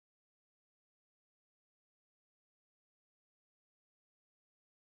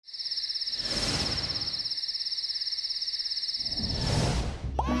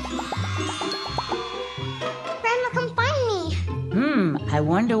I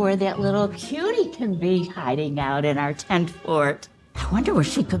wonder where that little cutie can be hiding out in our tent fort. I wonder where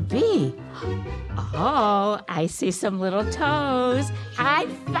she could be. Oh, I see some little toes. I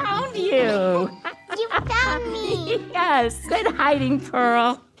found you. You found me. Yes, good hiding,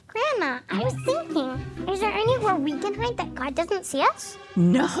 Pearl. Grandma, I was thinking, is there anywhere we can hide that God doesn't see us?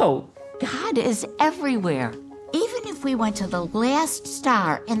 No, God is everywhere. Even if we went to the last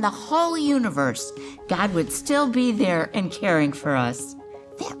star in the whole universe, God would still be there and caring for us.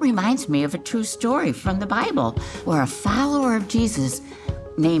 That reminds me of a true story from the Bible where a follower of Jesus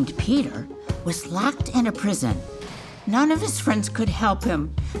named Peter was locked in a prison. None of his friends could help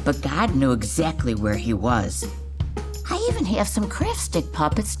him, but God knew exactly where he was. I even have some craft stick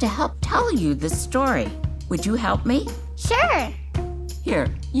puppets to help tell you the story. Would you help me? Sure.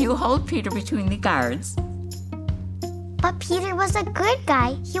 Here, you hold Peter between the guards. But Peter was a good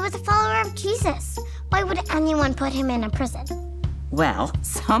guy. He was a follower of Jesus. Why would anyone put him in a prison? Well,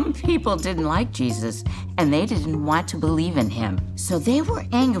 some people didn't like Jesus, and they didn't want to believe in him. So they were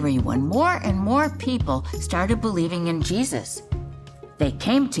angry when more and more people started believing in Jesus. They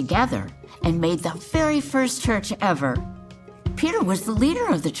came together and made the very first church ever. Peter was the leader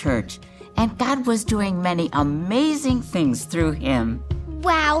of the church, and God was doing many amazing things through him.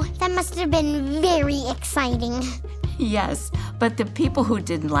 Wow, that must have been very exciting. Yes, but the people who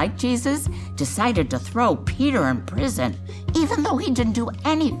didn't like Jesus decided to throw Peter in prison, even though he didn't do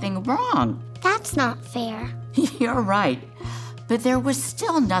anything wrong. That's not fair. You're right, but there was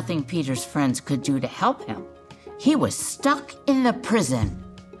still nothing Peter's friends could do to help him. He was stuck in the prison.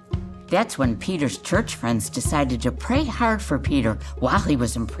 That's when Peter's church friends decided to pray hard for Peter while he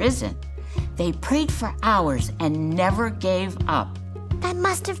was in prison. They prayed for hours and never gave up. That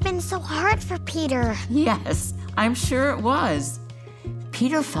must have been so hard for Peter. Yes, I'm sure it was.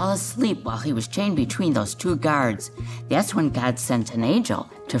 Peter fell asleep while he was chained between those two guards. That's when God sent an angel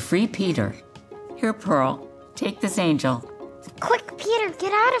to free Peter. Here, Pearl, take this angel. Quick, Peter,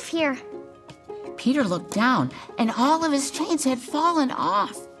 get out of here. Peter looked down, and all of his chains had fallen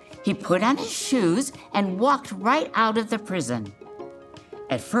off. He put on his shoes and walked right out of the prison.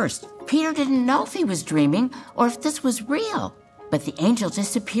 At first, Peter didn't know if he was dreaming or if this was real. But the angel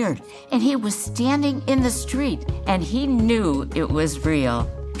disappeared, and he was standing in the street, and he knew it was real.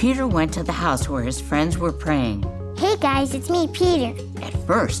 Peter went to the house where his friends were praying. Hey guys, it's me, Peter. At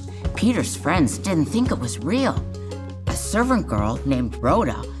first, Peter's friends didn't think it was real. A servant girl named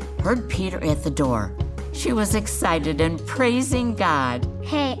Rhoda heard Peter at the door. She was excited and praising God.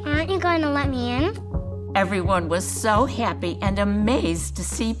 Hey, aren't you going to let me in? Everyone was so happy and amazed to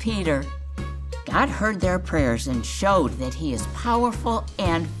see Peter. God heard their prayers and showed that he is powerful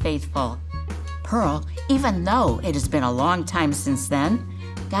and faithful. Pearl, even though it has been a long time since then,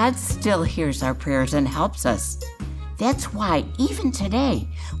 God still hears our prayers and helps us. That's why even today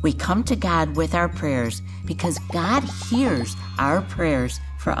we come to God with our prayers, because God hears our prayers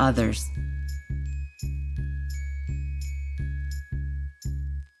for others.